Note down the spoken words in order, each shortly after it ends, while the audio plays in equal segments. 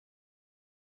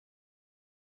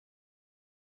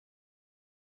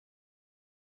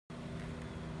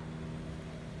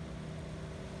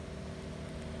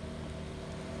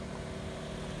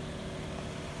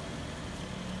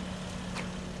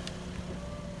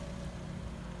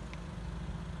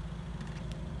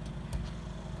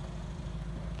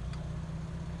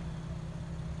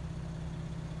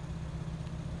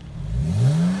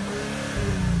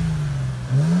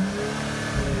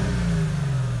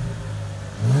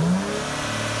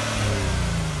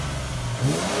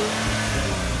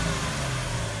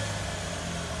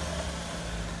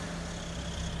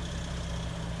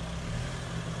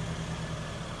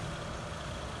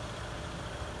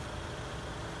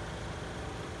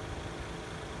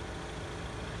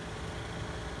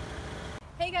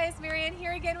Hey guys, Marianne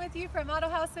here again with you from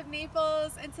Autohaus of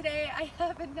Naples, and today I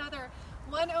have another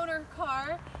one-owner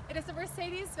car. It is a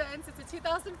Mercedes-Benz. It's a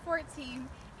 2014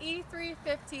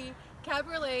 E350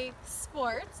 Cabriolet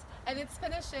Sport, and it's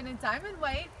finished in diamond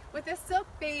white with a silk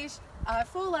beige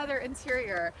full leather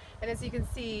interior. And as you can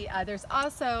see, there's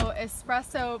also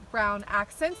espresso brown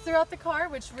accents throughout the car,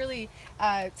 which really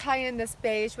tie in this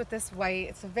beige with this white.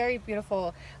 It's a very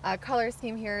beautiful color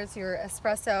scheme. Here's your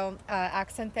espresso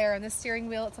accent there on the steering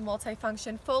wheel. It's a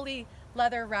multi-function, fully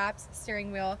leather wrapped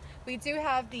steering wheel. We do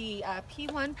have the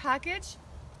P1 package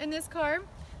in this car,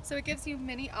 so it gives you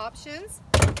many options,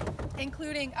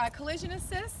 including collision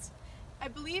assist. I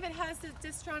believe it has the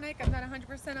Distronic, I'm not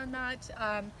 100% on that,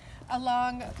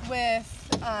 along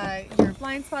with your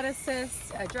blind spot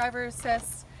assist, driver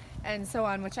assist, and so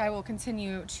on, which I will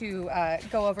continue to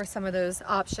go over some of those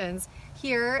options.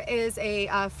 Here is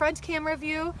a front camera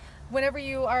view. Whenever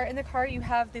you are in the car, you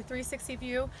have the 360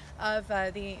 view of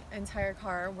the entire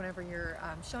car whenever you're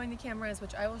showing the cameras,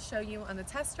 which I will show you on the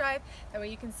test drive. That way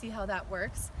you can see how that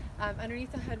works.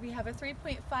 Underneath the hood, we have a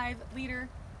 3.5 liter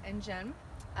engine.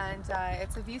 And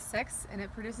it's a V6, and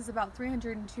it produces about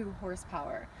 302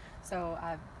 horsepower. So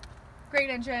great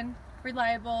engine,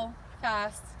 reliable,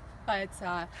 fast, but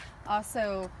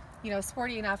also, you know,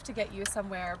 sporty enough to get you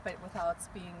somewhere, but without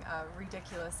being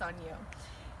ridiculous on you.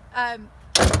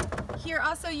 Here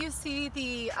also you see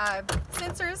the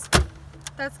sensors.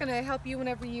 That's going to help you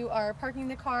whenever you are parking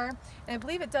the car, and I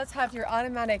believe it does have your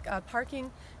automatic parking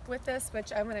with this,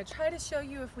 which I'm going to try to show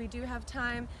you if we do have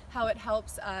time how it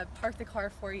helps park the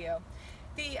car for you.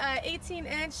 The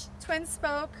 18-inch twin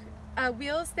spoke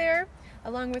wheels there,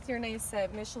 along with your nice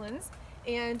Michelins,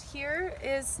 and here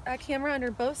is a camera under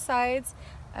both sides.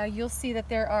 You'll see that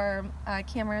there are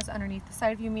cameras underneath the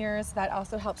side view mirrors. That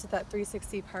also helps with that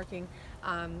 360 parking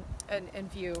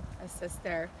and view assist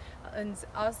there. And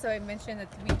also I mentioned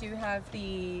that we do have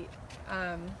the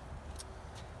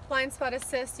blind spot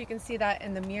assist. You can see that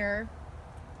in the mirror.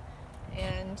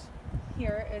 And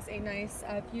here is a nice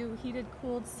view, heated,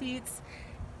 cooled seats.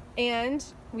 And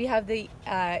we have the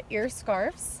ear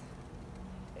scarves.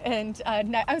 And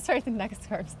I'm sorry, the neck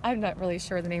scarves. I'm not really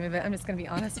sure the name of it. I'm just going to be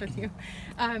honest with you.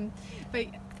 But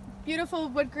beautiful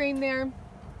wood grain there.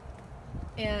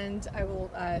 And I will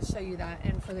show you that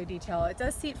in further detail. It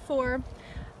does seat 4.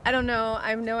 I don't know,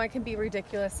 I know I can be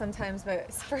ridiculous sometimes,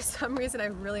 but for some reason I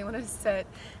really want to sit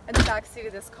in the back seat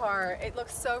of this car. It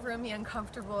looks so roomy and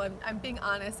comfortable. I'm being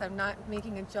honest, I'm not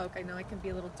making a joke. I know I can be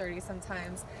a little dirty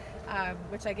sometimes,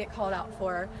 which I get called out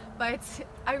for, but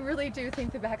I really do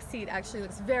think the back seat actually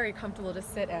looks very comfortable to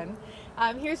sit in.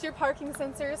 Here's your parking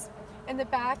sensors in the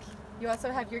back. You also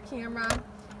have your camera.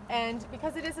 And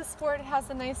because it is a sport, it has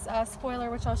a nice spoiler,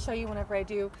 which I'll show you whenever I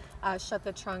do shut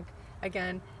the trunk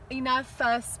again. Enough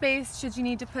space should you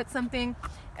need to put something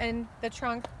in the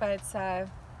trunk, but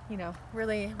you know,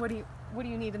 really, what do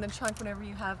you need in the trunk whenever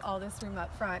you have all this room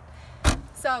up front?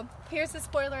 So here's the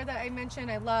spoiler that I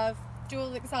mentioned. I love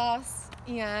dual exhaust,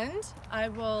 and I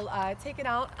will take it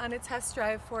out on a test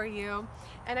drive for you.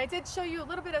 And I did show you a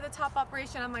little bit of the top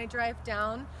operation on my drive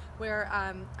down, where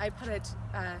I put it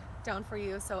down for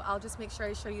you, so I'll just make sure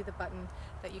I show you the button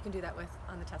that you can do that with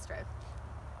on the test drive.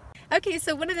 Okay,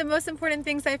 so one of the most important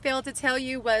things I failed to tell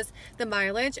you was the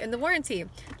mileage and the warranty.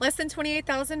 Less than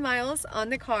 28,000 miles on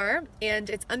the car, and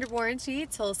it's under warranty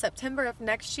till September of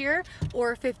next year,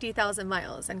 or 50,000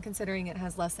 miles. And considering it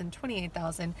has less than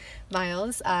 28,000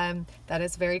 miles, that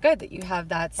is very good that you have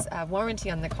that warranty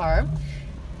on the car.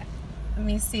 Let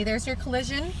me see, there's your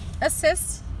collision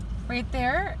assist right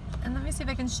there. And let me see if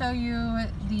I can show you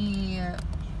the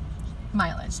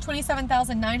mileage.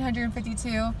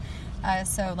 27,952.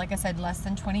 So like I said, less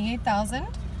than 28,000.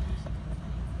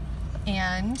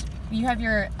 And you have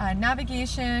your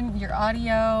navigation, your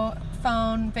audio,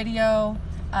 phone, video.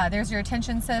 There's your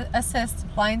attention assist,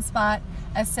 blind spot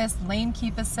assist, lane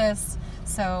keep assist.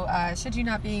 So should you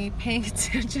not be paying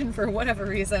attention for whatever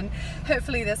reason,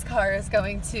 hopefully this car is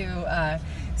going to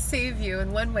save you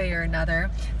in one way or another.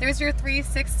 There's your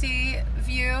 360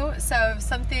 view, so if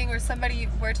something or somebody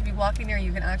were to be walking there,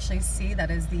 you can actually see that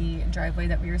is the driveway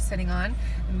that we were sitting on.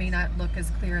 It may not look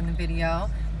as clear in the video.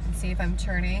 And see if I'm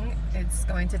turning, it's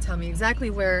going to tell me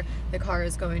exactly where the car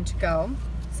is going to go.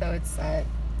 So it's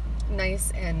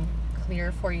nice and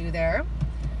clear for you there.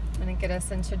 I'm going to get us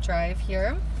into drive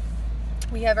here.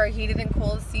 We have our heated and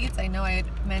cooled seats. I know I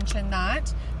had mentioned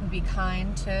that. Be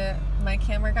kind to my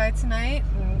camera guy tonight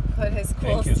and put his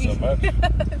cool seat. Thank you so much.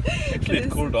 Actually,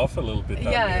 it cooled off a little bit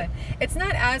down here. It's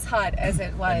not as hot as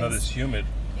it was. And not as humid.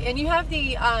 And you have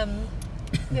the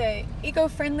the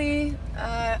eco-friendly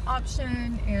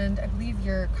option, and I believe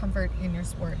your comfort and your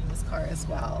sport in this car as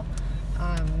well.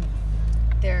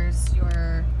 There's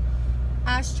your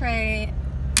ashtray,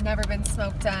 never been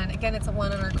smoked in. Again, it's a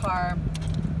one-owner car,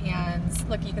 and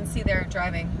look, you can see they're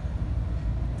driving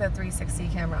the 360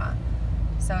 camera.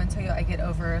 So until I get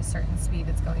over a certain speed,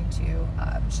 it's going to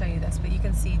show you this. But you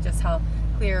can see just how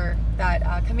clear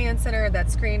that command center,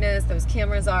 that screen is, those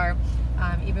cameras are,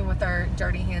 even with our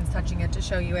dirty hands touching it to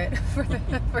show you it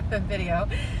for the video.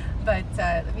 But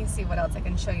let me see what else I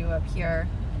can show you up here.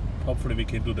 Hopefully we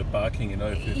can do the parking, you know.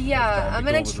 If yeah, I'm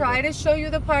going to try to show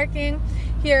you the parking.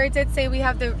 Here it did say we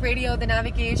have the radio, the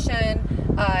navigation,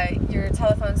 your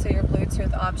telephone, so your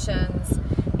Bluetooth options.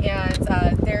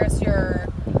 And there's your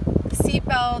seat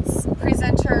belts,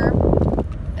 presenter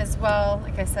as well.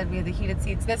 Like I said, we have the heated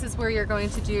seats. This is where you're going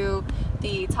to do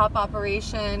the top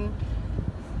operation.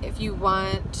 If you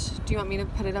want, do you want me to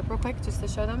put it up real quick just to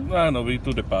show them? No, we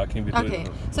do the parking. Okay,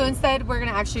 so instead we're going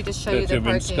to actually just show you the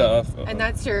parking. Scarf. And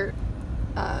that's your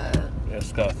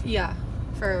scarf. Yeah,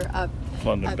 for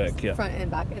front and back, yeah. Front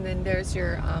and back. And then there's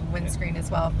your windscreen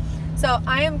as well. So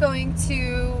I am going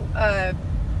to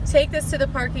take this to the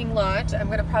parking lot. I'm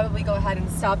going to probably go ahead and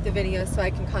stop the video so I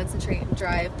can concentrate and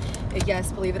drive.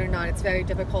 Yes, believe it or not, it's very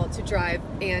difficult to drive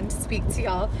and speak to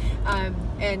y'all.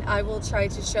 And I will try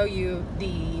to show you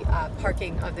the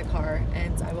parking of the car,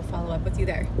 and I will follow up with you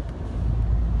there.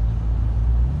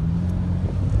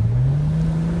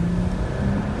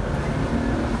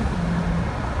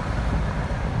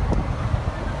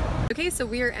 Okay, so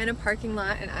we are in a parking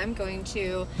lot, and I'm going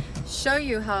to show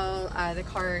you how the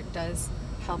car does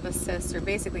help assist, or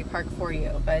basically park for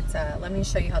you. But let me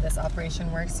show you how this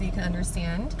operation works so you can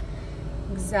understand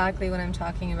exactly what I'm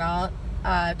talking about.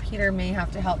 Peter may have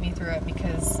to help me through it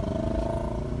because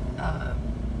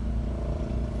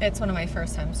it's one of my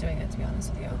first times doing it, to be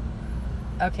honest with you.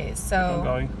 Okay,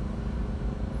 so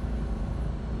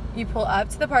you pull up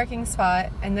to the parking spot,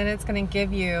 and then it's going to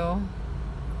give you,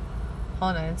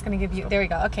 hold on, it's going to give you, there we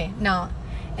go. Okay, now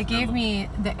it gave me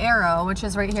the arrow, which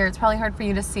is right here. It's probably hard for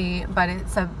you to see, but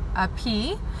it's a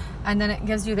P, and then it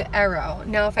gives you the arrow.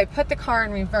 Now if I put the car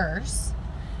in reverse,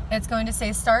 it's going to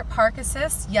say start park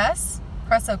assist, yes,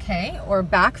 press OK, or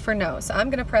back for no. So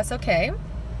I'm going to press OK.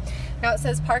 Now it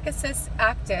says park assist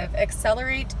active,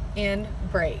 accelerate and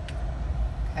brake.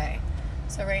 Okay,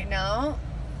 so right now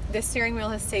the steering wheel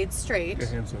has stayed straight. Your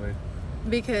hands away.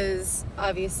 Because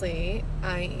obviously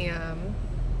I am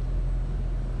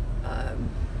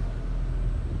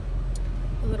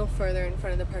a little further in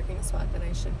front of the parking spot than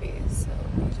I should be. So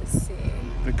let me just see.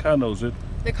 The car knows it.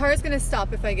 The car is going to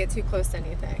stop if I get too close to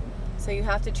anything. So you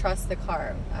have to trust the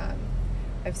car.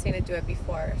 I've seen it do it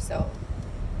before, so.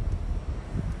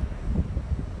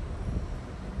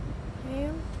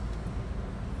 Okay.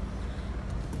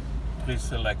 Please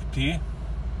select T.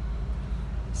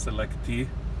 Select T,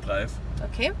 drive.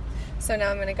 Okay, so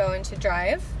now I'm going to go into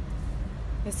drive.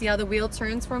 You see how the wheel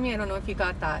turns for me? I don't know if you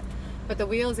got that, but the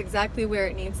wheel is exactly where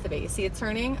it needs to be. You see it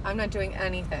turning? I'm not doing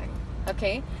anything.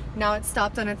 Okay, now it's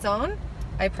stopped on its own.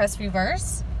 I press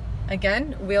reverse.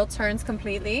 Again, wheel turns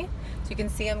completely. So you can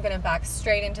see I'm going to back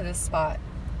straight into this spot.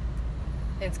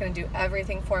 It's going to do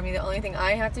everything for me. The only thing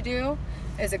I have to do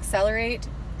is accelerate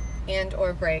and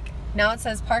or brake. Now it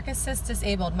says park assist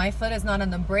disabled. My foot is not on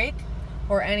the brake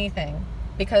or anything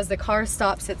because the car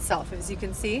stops itself. As you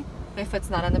can see, my foot's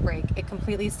not on the brake. It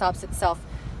completely stops itself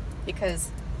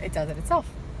because it does it itself.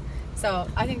 So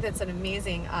I think that's an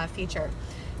amazing feature.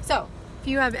 So if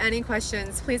you have any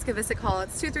questions, please give us a call.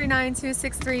 It's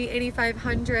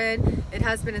 239-263-8500. It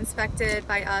has been inspected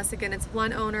by us. Again, it's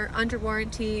one owner, under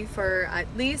warranty for at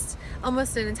least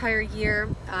almost an entire year,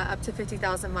 up to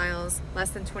 50,000 miles,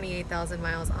 less than 28,000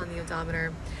 miles on the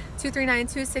odometer.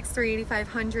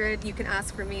 239-263-8500. You can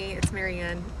ask for me. It's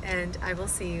Marianne, and I will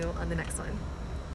see you on the next one.